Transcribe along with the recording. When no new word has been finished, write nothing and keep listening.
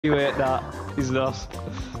You ate that. He's lost.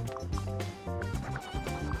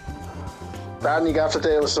 Dan, you have to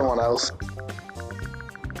deal with someone else.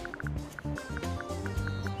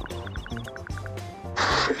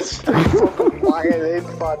 It's fucking banging in,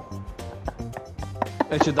 fun.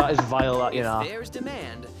 Richard, that is vile, that, you know. If there's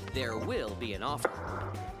demand, there will be an offer.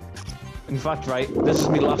 In fact, right, this is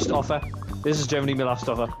my last offer. This is generally my last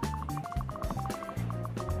offer.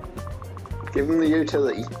 Give him the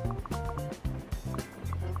utility.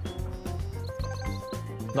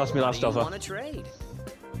 That's my last Do you offer. want to trade?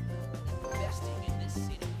 Investing in this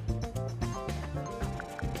city.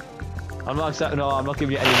 I'm not accepting. No, I'm not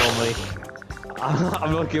giving you any more money.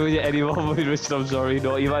 I'm not giving you any more money, Richard. I'm sorry.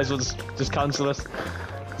 No, you might as well just cancel it.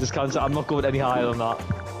 Just cancel. I'm not going any higher than that.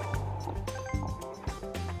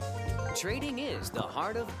 Trading is the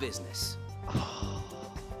heart of business.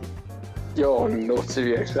 You're nuts if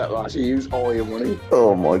you accept that. You use all your money.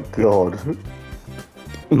 Oh my god.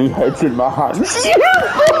 My head's in my hands. You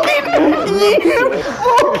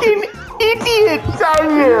fucking idiot,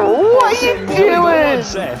 Daniel! What are you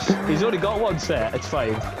doing? He's only got one set. It's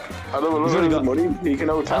fine. I don't He's only know got money. He can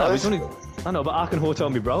hotel us. I know, but I can hotel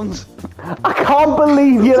me Browns. I can't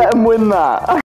believe you let him win that.